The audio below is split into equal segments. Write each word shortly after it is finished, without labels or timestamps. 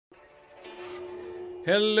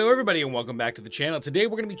Hello everybody and welcome back to the channel. Today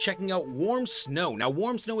we're going to be checking out Warm Snow. Now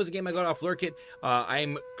Warm Snow is a game I got off Lurkit.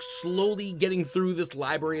 I'm slowly getting through this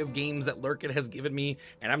library of games that Lurkit has given me,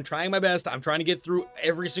 and I'm trying my best. I'm trying to get through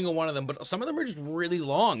every single one of them, but some of them are just really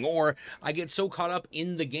long, or I get so caught up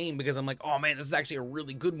in the game because I'm like, oh man, this is actually a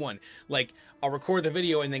really good one. Like, I'll record the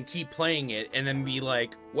video and then keep playing it and then be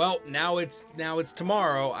like, well, now it's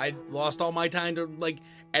tomorrow. I lost all my time to like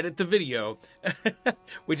edit the video,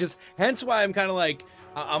 which is hence why I'm kind of like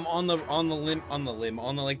I'm on the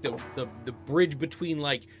bridge between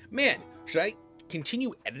like, man, should I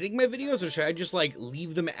continue editing my videos or should I just like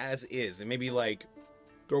leave them as is and maybe like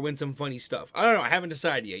throw in some funny stuff? I don't know. I haven't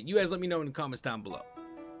decided yet. You guys let me know in the comments down below.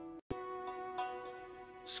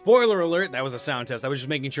 Spoiler alert, that was a sound test. I was just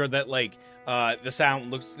making sure that like the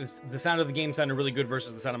sound of the game sounded really good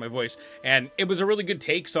versus the sound of my voice, and it was a really good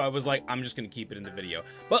take, so I was like, I'm just gonna keep it in the video.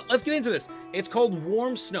 But let's get into this. It's called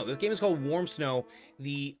Warm Snow. This game is called Warm Snow.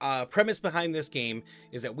 The premise behind this game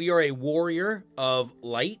is that we are a warrior of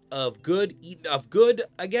light, of good,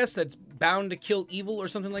 I guess, that's bound to kill evil or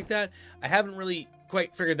something like that. I haven't really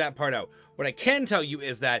quite figured that part out. What I can tell you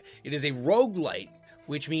is that it is a roguelite,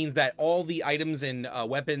 which means that all the items and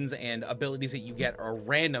weapons and abilities that you get are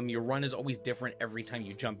random. Your run is always different every time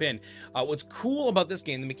you jump in. What's cool about this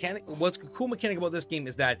game, what's a cool mechanic about this game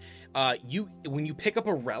is that when you pick up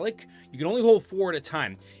a relic, you can only hold 4 at a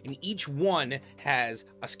time, and each one has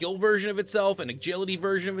a skill version of itself, an agility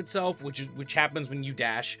version of itself, which happens when you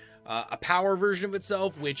dash. A power version of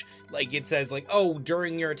itself, which like it says like, oh,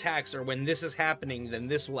 during your attacks or when this is happening, then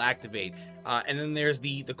this will activate. And then there's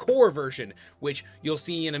the core version, which you'll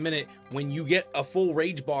see in a minute. When you get a full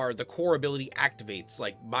rage bar, the core ability activates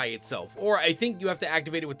like by itself, or I think you have to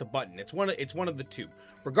activate it with the button. It's one of the two.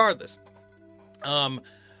 Regardless, I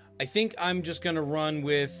think I'm just gonna run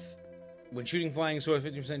with, when shooting flying sword,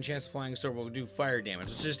 50% chance the flying sword will do fire damage.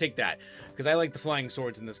 Let's just take that, because I like the flying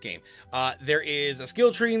swords in this game. There is a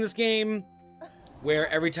skill tree in this game, where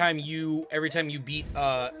every time you beat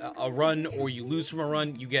a run or you lose from a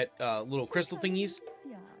run, you get little crystal thingies.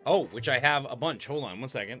 Oh, which I have a bunch. Hold on one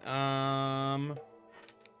second. Add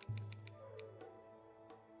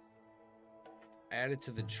it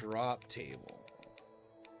to the drop table.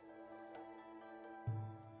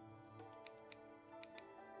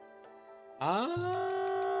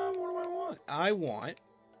 What do I want? I want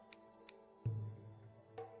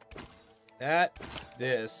that,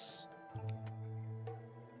 this,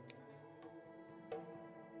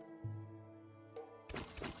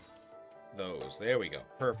 those. There we go.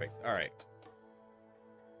 Perfect. All right.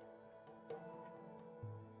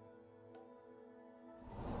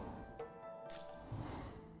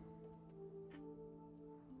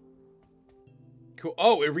 Cool.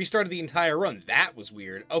 Oh, it restarted the entire run. That was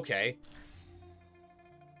weird. Okay.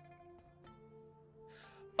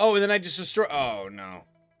 Oh, and then I just destroy. Oh, no.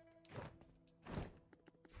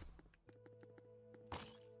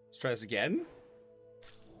 Let's try this again.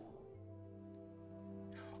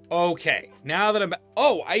 Okay. Now that I'm...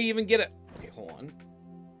 Oh, I even get a... Okay, hold on.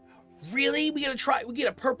 Really? We get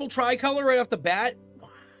a purple tricolor right off the bat? What?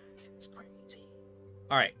 That's crazy.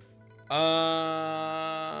 All right.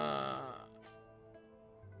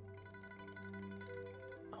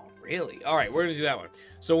 Oh, really? All right, we're going to do that one.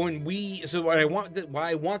 So why I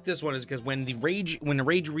want this one is because when the rage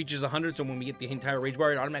reaches 100, so when we get the entire rage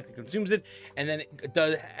bar, it automatically consumes it, and then it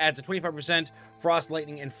adds a 25% frost,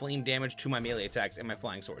 lightning, and flame damage to my melee attacks and my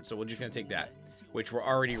flying sword. So we're just gonna take that, which we're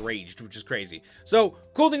already raged, which is crazy. So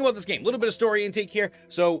cool thing about this game, a little bit of story intake here.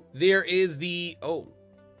 So there is the oh,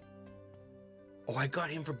 I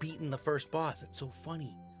got him for beating the first boss. That's so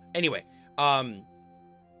funny. Anyway,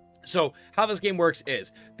 so how this game works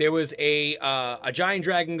is there was a giant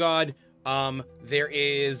dragon god. There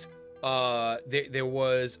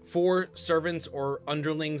was 4 servants or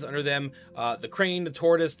underlings under them: the crane, the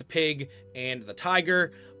tortoise, the pig, and the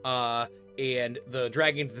tiger. And the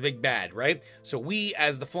dragon's the big bad, right? So we,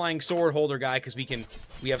 as the flying sword holder guy, because we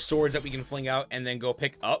have swords that we can fling out and then go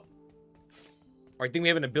pick up. Or I think we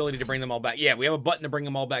have an ability to bring them all back. Yeah, we have a button to bring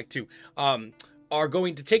them all back too. Are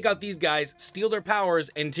going to take out these guys, steal their powers,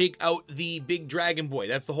 and take out the big dragon boy.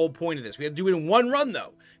 That's the whole point of this. We have to do it in one run,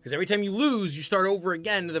 though, because every time you lose, you start over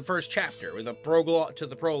again to the first chapter, or the prologue,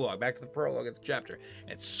 back to the prologue of the chapter.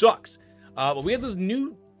 And it sucks. But we have this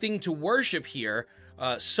new thing to worship here,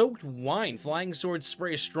 soaked wine. Flying swords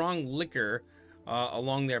spray a strong liquor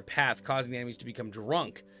along their path, causing the enemies to become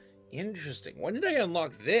drunk. Interesting. When did I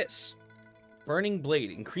unlock this? Burning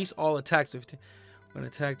blade. Increase all attacks. When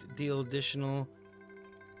attacked, deal additional...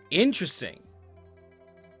 Interesting.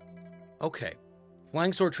 Okay.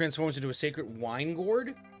 Flying sword transforms into a sacred wine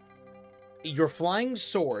gourd. Your flying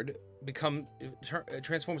sword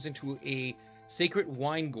transforms into a sacred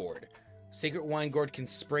wine gourd. Sacred wine gourd can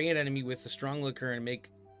spray an enemy with a strong liquor and make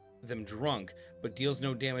them drunk, but deals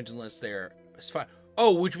no damage unless they're...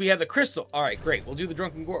 Oh, which we have the crystal. All right, great. We'll do the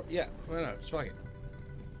drunken gourd. Yeah, why not? It's fine.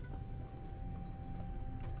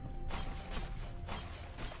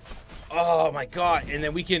 Oh my god! And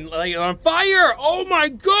then we can light it on fire. Oh my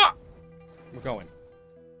god! We're going.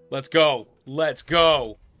 Let's go. Let's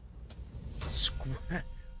go.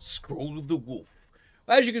 Scroll of the Wolf.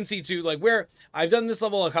 As you can see too, like I've done this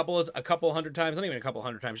level a couple hundred times, not even a couple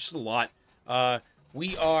hundred times, just a lot.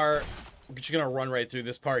 We're just gonna run right through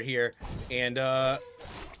this part here, and oh,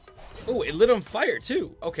 it lit on fire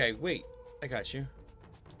too. Okay, wait, I got you.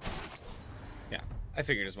 Yeah, I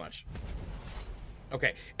figured as much.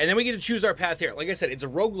 Okay, and then we get to choose our path here. Like I said, it's a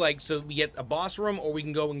roguelike, so we get a boss room, or we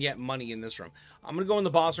can go and get money in this room. I'm going to go in the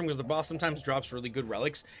boss room because the boss sometimes drops really good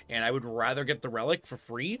relics, and I would rather get the relic for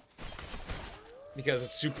free because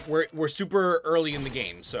it's we're super early in the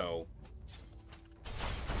game, so...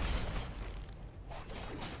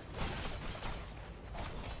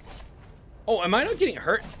 Oh, am I not getting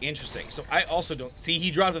hurt? Interesting. So I also don't... See, he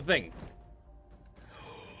dropped the thing.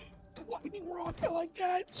 The lightning rock, I like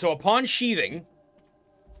that. So upon sheathing...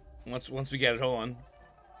 Once we get it, hold on.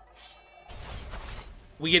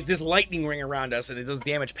 We get this lightning ring around us, and it does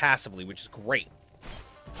damage passively, which is great.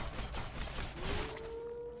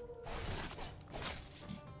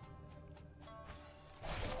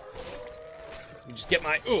 You just get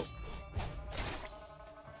my... Ooh!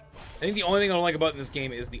 I think the only thing I don't like about this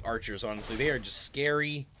game is the archers, honestly. They are just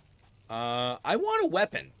scary. I want a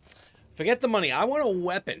weapon. Forget the money. I want a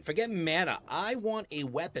weapon. Forget mana. I want a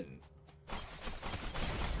weapon.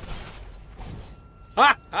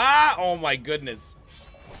 Ha! Ah! Oh my goodness.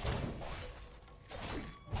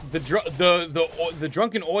 The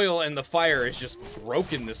drunken oil and the fire is just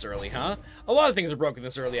broken this early, huh? A lot of things are broken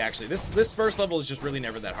this early, actually. This first level is just really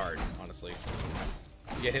never that hard, honestly.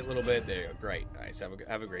 You get hit a little bit. There you go. Great. Nice.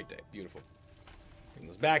 Have a great day. Beautiful. Bring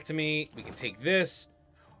this back to me. We can take this.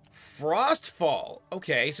 Frostfall.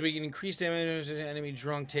 Okay, so we can increase damage an enemy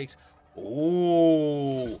drunk takes.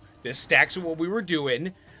 Oh, this stacks with what we were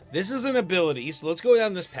doing. This is an ability, so let's go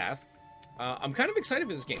down this path. I'm kind of excited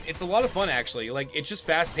for this game. It's a lot of fun, actually. Like, it's just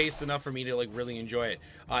fast-paced enough for me to, like, really enjoy it.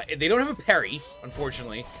 They don't have a parry,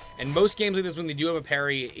 unfortunately. And most games like this, when they do have a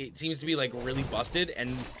parry, it seems to be, like, really busted.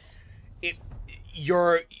 And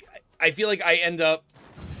I feel like I end up...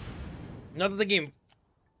 Not that the game...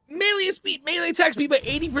 Melee attack speed by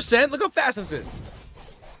 80%? Look how fast this is.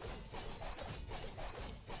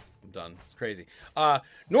 Done. It's crazy.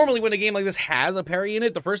 Normally when a game like this has a parry in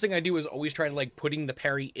it, the first thing I do is always try to like putting the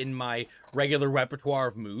parry in my regular repertoire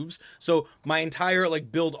of moves. So my entire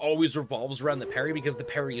like build always revolves around the parry because the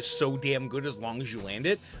parry is so damn good as long as you land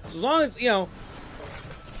it. So as long as, you know,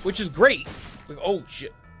 which is great. Like, oh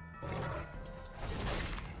shit.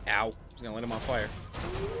 Ow. Just gonna light him on fire.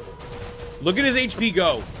 Look at his HP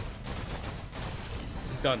go.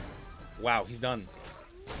 He's done. Wow, he's done.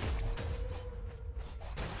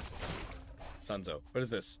 Dunzo. What is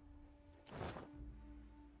this?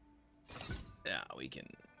 Yeah, we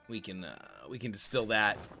can distill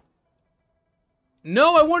that.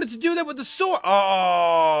 No, I wanted to do that with the sword.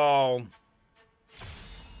 Oh.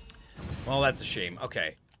 Well, that's a shame.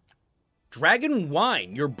 Okay. Dragon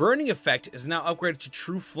Wine. Your burning effect is now upgraded to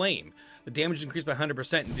True Flame. The damage is increased by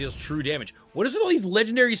 100% and deals true damage. What is with all these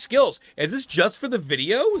legendary skills? Is this just for the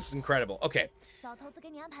video? This is incredible. Okay.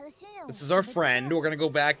 This is our friend. We're going to go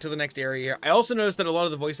back to the next area here. I also noticed that a lot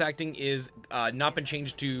of the voice acting is not been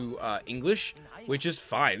changed to English, which is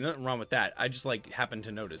fine. Nothing wrong with that. I just, like, happened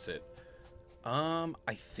to notice it. I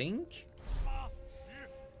think...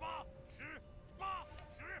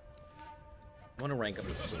 I want to rank up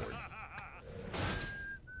this sword.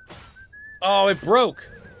 Oh, it broke!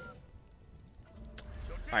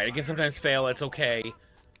 Alright, it can sometimes fail. It's okay.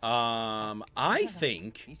 I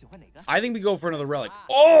think we go for another relic.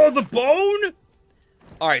 Oh, the bone!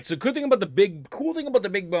 Alright, so cool thing about the big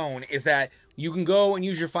bone is that you can go and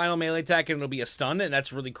use your final melee attack and it'll be a stun, and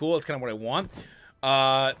that's really cool. It's kind of what I want.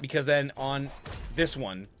 Because then on this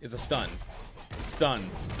one is a stun. Stun,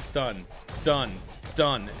 stun, stun,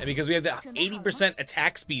 stun. And because we have the 80%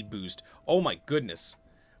 attack speed boost. Oh my goodness.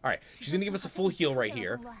 Alright, she's gonna give us a full heal right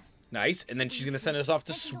here. Nice, and then she's gonna send us off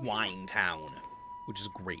to Swine Town, which is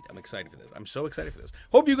great. I'm excited for this. I'm so excited for this.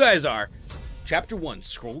 Hope you guys are. Chapter 1,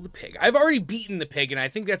 Scroll of the Pig. I've already beaten the pig, and I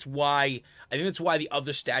think that's why the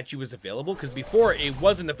other statue was available, because before it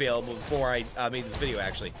wasn't available before I made this video,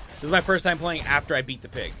 actually. This is my first time playing after I beat the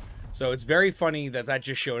pig. So it's very funny that that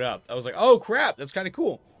just showed up. I was like, oh crap, that's kind of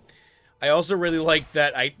cool. I also really like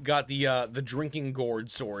that I got the drinking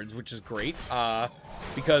gourd swords, which is great.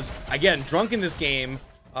 Because again, drunk in this game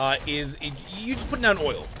you just putting down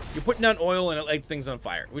oil. You're putting down oil and it lights things on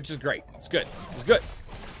fire, which is great. It's good. It's good.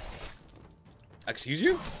 Excuse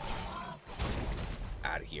you?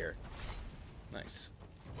 Out of here. Nice.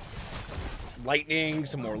 Lightning,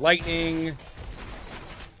 some more lightning.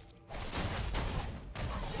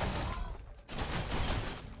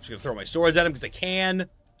 Just gonna throw my swords at him because I can.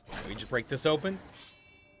 Let me just break this open.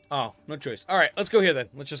 Oh, no choice. All right, let's go here then.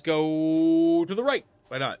 Let's just go to the right.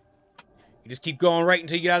 Why not? You just keep going right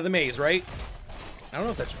until you get out of the maze, right? I don't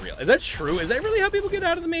know if that's real. Is that true? Is that really how people get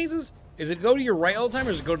out of the mazes? Is it go to your right all the time,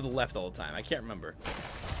 or does it go to the left all the time? I can't remember.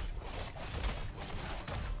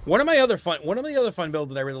 One of the other fun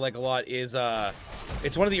builds that I really like a lot is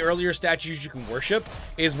it's one of the earlier statues you can worship,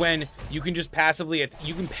 is when you can just passively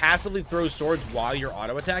throw swords while you're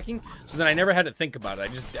auto attacking. So then I never had to think about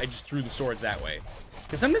it. I just threw the swords that way.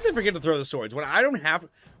 Because sometimes I forget to throw the swords. When I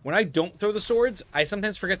don't throw the swords, I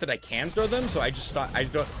sometimes forget that I can throw them. So I just thought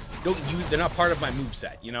they're not part of my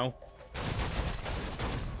moveset, you know.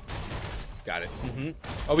 Got it.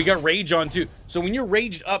 Oh, we got rage on too. So when you're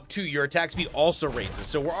raged up too, your attack speed also raises.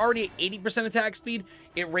 So we're already at 80% attack speed.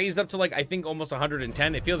 It raised up to like, I think almost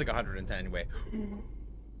 110. It feels like 110 anyway.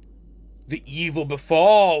 The evil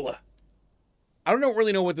befall. I don't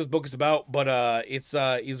really know what this book is about, but it's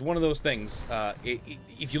one of those things.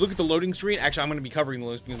 If you look at the loading screen, actually I'm going to be covering the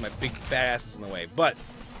loading screen with my big fat ass is in the way. But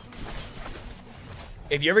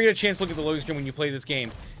if you ever get a chance to look at the loading screen when you play this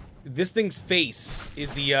game, this thing's face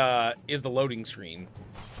is the loading screen.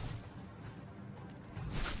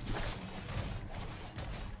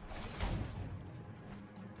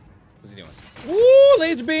 What's he doing? Woo!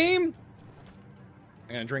 Laser beam!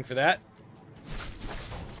 I'm gonna drink for that.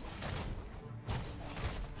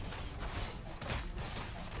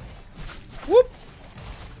 Whoop!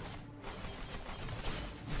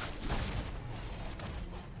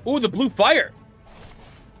 Ooh, the blue fire!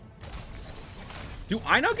 Do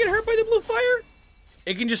I not get hurt by the blue fire?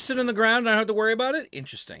 It can just sit on the ground and I don't have to worry about it?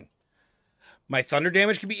 Interesting. My thunder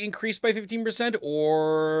damage can be increased by 15%,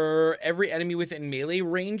 or every enemy within melee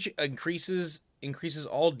range increases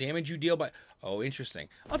all damage you deal by... Oh, interesting.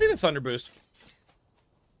 I'll take the thunder boost.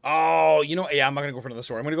 Oh, you know, yeah, I'm not going to go for another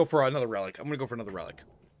sword. I'm going to go for another relic.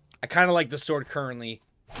 I kind of like the sword currently.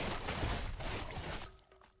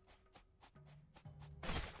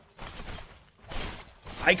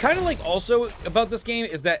 I kind of like also about this game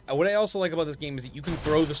is that what I also like about this game is that you can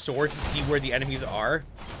throw the sword to see where the enemies are.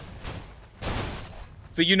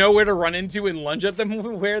 So you know where to run into and lunge at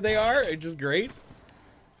them where they are. It's just great.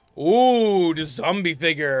 Ooh, the zombie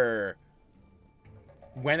figure.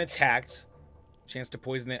 When attacked, chance to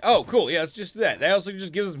poison it. Oh, cool. Yeah, it's just that. That also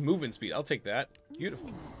just gives us movement speed. I'll take that.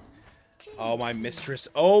 Beautiful. Oh, my mistress.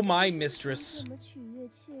 Oh, my mistress.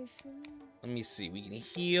 Let me see. We can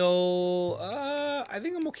heal. I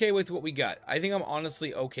think I'm okay with what we got. I think I'm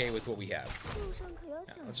honestly okay with what we have.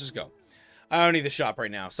 Yeah, let's just go. I don't need the shop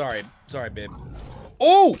right now. Sorry, babe.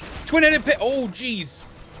 Oh, twin-headed pit. Oh, jeez.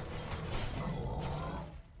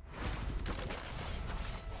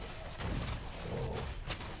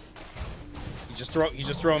 You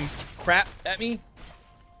just throw him crap at me.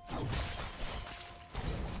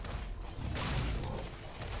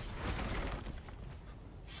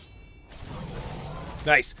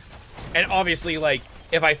 Nice. And obviously, like,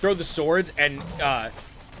 if I throw the swords and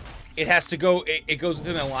it has to go, it goes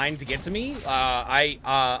within a line to get to me,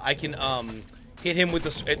 I can hit him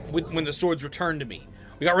with when the swords return to me.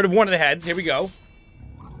 We got rid of one of the heads. Here we go.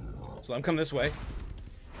 So I'm coming this way.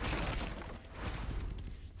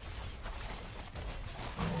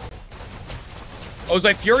 Oh, is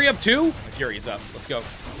my fury up too? My fury is up. Let's go.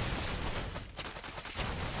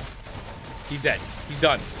 He's dead. He's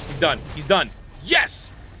done. He's done. He's done. Yes!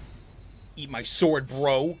 Eat my sword,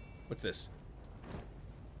 bro. What's this?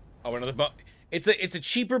 Oh, another bone. It's a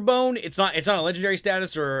cheaper bone. It's not a legendary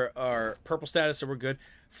status or purple status, so we're good.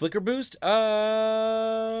 Flicker boost.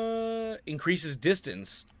 Increases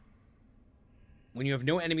distance. When you have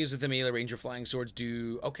no enemies within melee range, your flying swords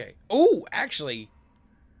do. Okay. Oh, actually,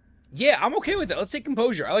 yeah, I'm okay with that. Let's take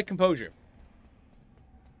composure. I like composure.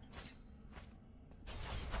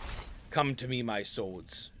 Come to me, my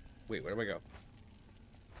swords. Wait, where do I go?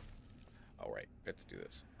 Oh, right. I have to do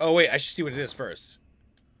this. Oh, wait. I should see what it is first.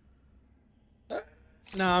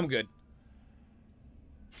 No, I'm good.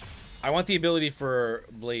 I want the ability for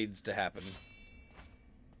blades to happen.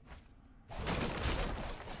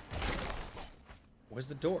 Where's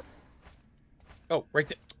the door? Oh, right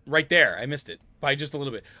there. Right there. I missed it by just a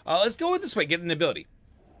little bit. Let's go with this way. Get an ability.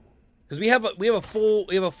 because we have a full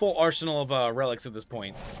arsenal of relics at this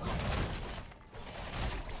point.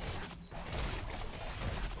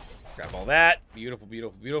 Grab all that. Beautiful,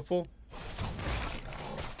 beautiful, beautiful.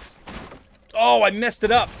 Oh, I messed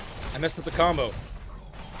it up. I messed up the combo.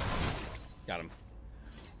 Got him.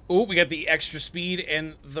 Ooh, we got the extra speed,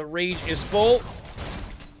 and the rage is full.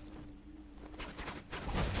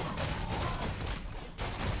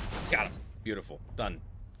 Got him. Beautiful. Done.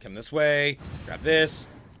 Come this way. Grab this.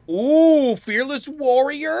 Ooh, Fearless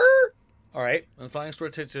Warrior. All right. When the flying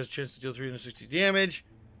sword takes a chance to deal 360 damage.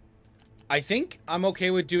 I think I'm okay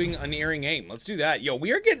with doing unerring aim. Let's do that. Yo,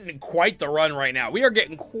 we are getting quite the run right now. We are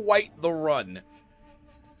getting quite the run.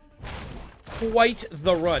 Quite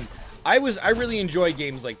the run. I really enjoy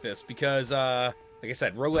games like this because, like I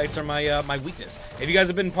said, roguelites are my weakness. If you guys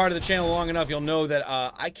have been part of the channel long enough, you'll know that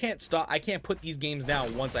I can't put these games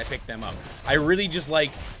down once I pick them up. I really just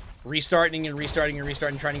like restarting and restarting and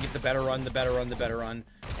restarting, trying to get the better run, the better run, the better run,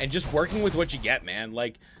 and just working with what you get, man.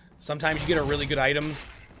 Like sometimes you get a really good item.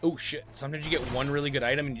 Oh shit! Sometimes you get one really good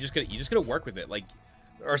item and you just gotta work with it. Like,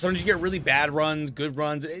 or sometimes you get really bad runs, good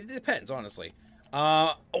runs. It depends, honestly.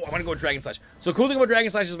 Oh, I want to go with Dragon Slash. So cool thing about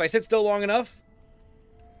Dragon Slash is if I sit still long enough.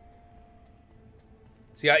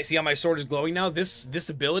 See how my sword is glowing now? This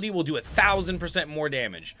ability will do 1,000% more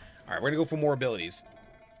damage. All right, we're gonna go for more abilities.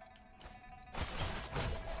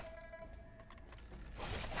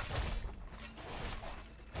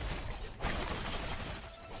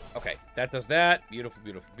 Okay, that does that. Beautiful,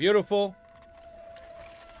 beautiful, beautiful.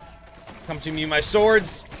 Come to me, my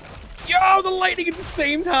swords. Yo, the lightning at the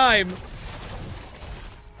same time.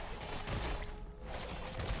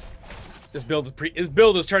 This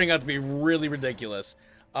build is turning out to be really ridiculous.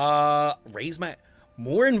 Raise my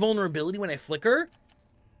more invulnerability when I flicker.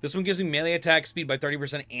 This one gives me melee attack speed by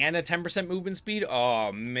 30% and a 10% movement speed.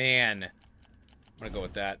 Oh man, I'm gonna go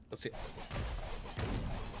with that. Let's see.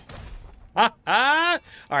 Ha ha!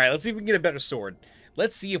 All right, let's see if we can get a better sword.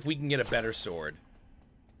 Let's see if we can get a better sword.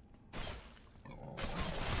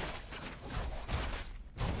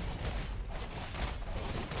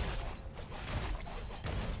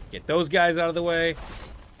 Get those guys out of the way.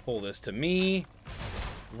 Pull this to me.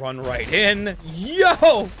 Run right in.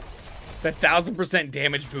 Yo! That 1,000%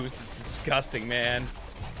 damage boost is disgusting, man.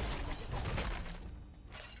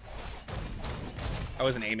 I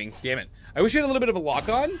wasn't aiming. Damn it. I wish we had a little bit of a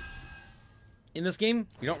lock-on in this game.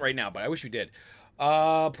 We don't right now, but I wish we did.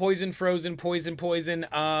 Poison, frozen, poison, poison.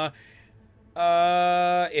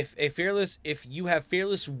 If you have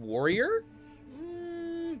Fearless Warrior...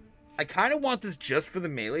 I kind of want this just for the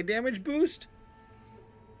melee damage boost.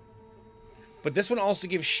 But this one also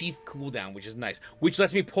gives Sheath cooldown, which is nice. Which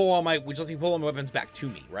lets me pull all my weapons back to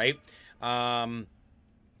me, right?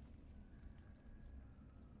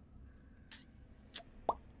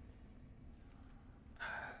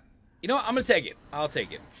 You know what? I'm gonna take it. I'll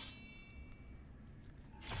take it.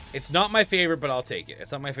 It's not my favorite, but I'll take it.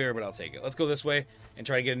 It's not my favorite, but I'll take it. Let's go this way and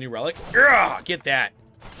try to get a new relic. Ugh, get that.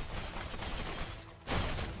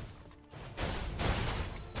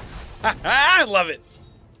 I love it.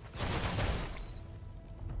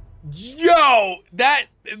 Yo, that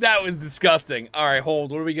was disgusting. All right,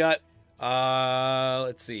 hold. What do we got?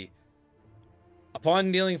 Let's see.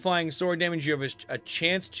 Upon dealing flying sword damage, you have a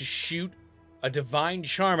chance to shoot a divine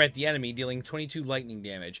charm at the enemy, dealing 22 lightning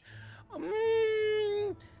damage. Let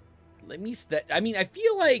me. I mean, I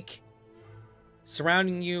feel like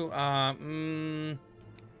surrounding you.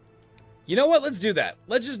 You know what? Let's do that.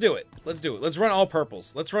 Let's just do it. Let's do it. Let's run all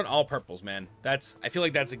purples. Let's run all purples, man. I feel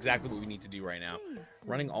like that's exactly what we need to do right now.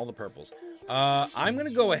 Running all the purples. I'm going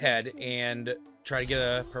to go ahead and try to get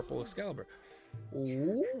a purple Excalibur.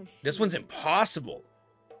 Ooh, this one's impossible.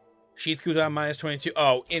 Sheath cooldown minus 22.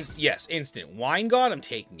 Oh, yes, instant. Wine God, I'm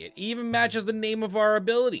taking it. Even matches the name of our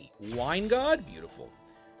ability. Wine God? Beautiful.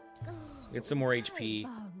 Get some more HP.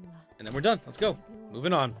 And then we're done. Let's go.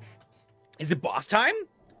 Moving on. Is it boss time?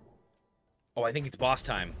 Oh, I think it's boss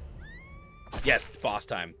time. Yes, it's boss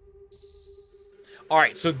time. All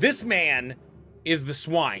right, so this man is the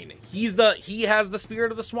swine. He has the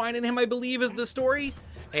spirit of the swine in him, I believe, is the story.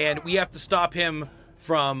 And we have to stop him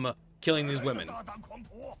from killing these women.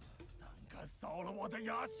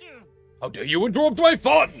 How dare you interrupt my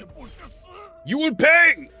fun? You would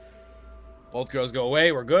pay! Both girls go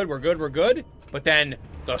away. We're good, we're good, we're good. But then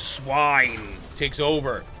the swine takes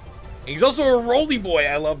over. He's also a roly boy.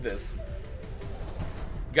 I love this.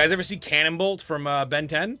 You guys ever see Cannonbolt from Ben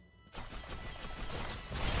 10?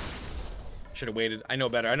 Should have waited. I know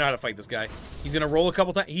better. I know how to fight this guy. He's gonna roll a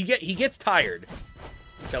couple times. He gets tired.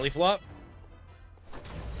 Belly flop.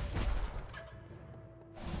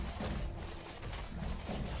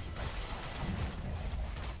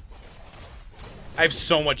 I have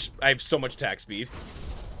so much attack speed.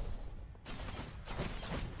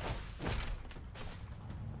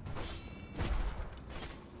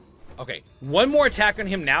 Okay, one more attack on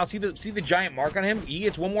him now. See the giant mark on him? He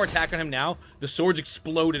gets one more attack on him now. The swords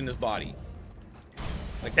explode in his body.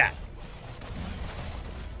 Like that.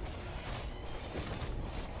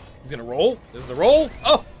 He's gonna roll. This is the roll.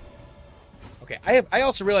 Oh! Okay, I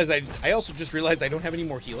also just realized I don't have any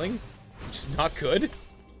more healing, which is not good.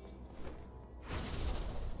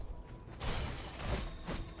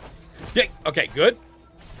 Yeah, okay, good.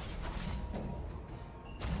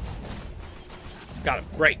 Got him.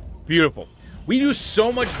 Great. Beautiful. We do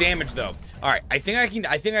so much damage though. All right, I think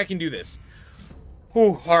I can do this.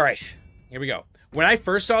 Whew, all right. Here we go. When I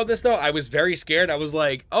first saw this though, I was very scared. I was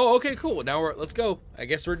like, "Oh, okay, cool. Now let's go. I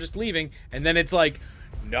guess we're just leaving." And then it's like,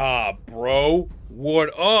 "Nah, bro.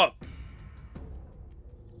 What up?"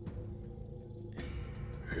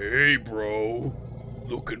 "Hey, bro.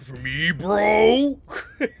 Looking for me, bro?"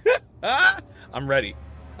 I'm ready.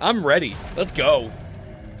 I'm ready. Let's go.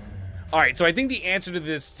 All right, so I think the answer to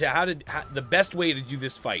this, the best way to do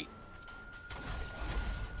this fight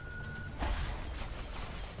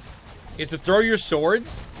is to throw your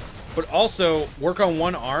swords, but also work on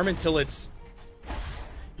one arm until it's.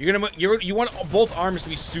 You want both arms to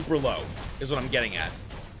be super low, is what I'm getting at.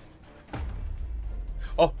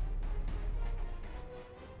 Oh.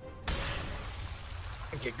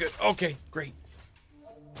 Okay, good. Okay, great.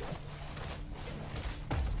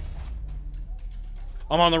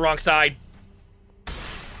 I'm on the wrong side.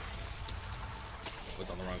 Was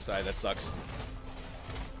on the wrong side. That sucks.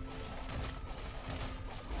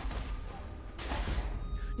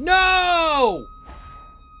 No!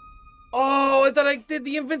 Oh, I thought I did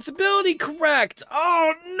the invincibility correct.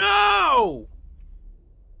 Oh, no!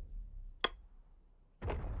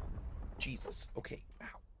 Jesus. Okay. Wow.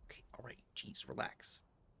 Okay. All right. Jeez. Relax.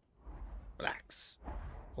 Relax.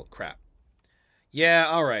 Holy crap. Yeah,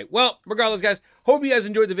 all right. Well, regardless, guys, hope you guys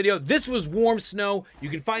enjoyed the video. This was Warm Snow. You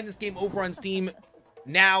can find this game over on Steam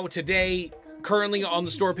now, today, currently on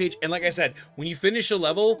the store page. And like I said, when you finish a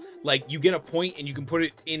level, like, you get a point and you can put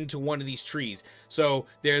it into one of these trees. So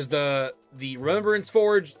there's the Remembrance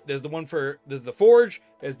Forge, there's the Forge,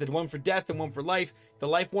 there's the one for death and one for life. The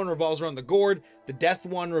life one revolves around the gourd. The death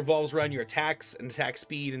one revolves around your attacks and attack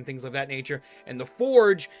speed and things of that nature. And the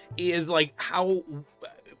Forge is like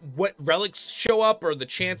what relics show up, or the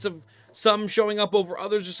chance of some showing up over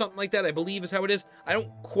others or something like that, I believe is how it is. I don't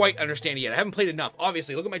quite understand it yet. I haven't played enough.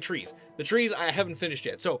 Obviously, look at my trees. The trees I haven't finished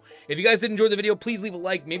yet. So if you guys did enjoy the video, please leave a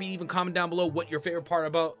like. Maybe even comment down below what your favorite part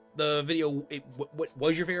about the video, what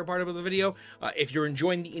was your favorite part of the video. If you're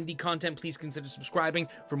enjoying the indie content, please consider subscribing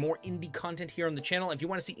for more indie content here on the channel. If you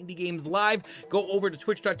want to see indie games live, go over to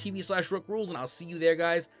twitch.tv/rookrules, and I'll see you there,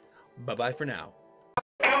 guys. Bye-bye for now.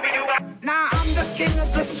 Now I'm the king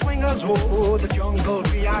of the swingers, oh, the jungle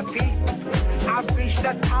VIP. I've reached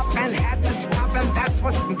the top and had to stop, and that's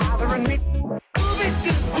what's bothering me.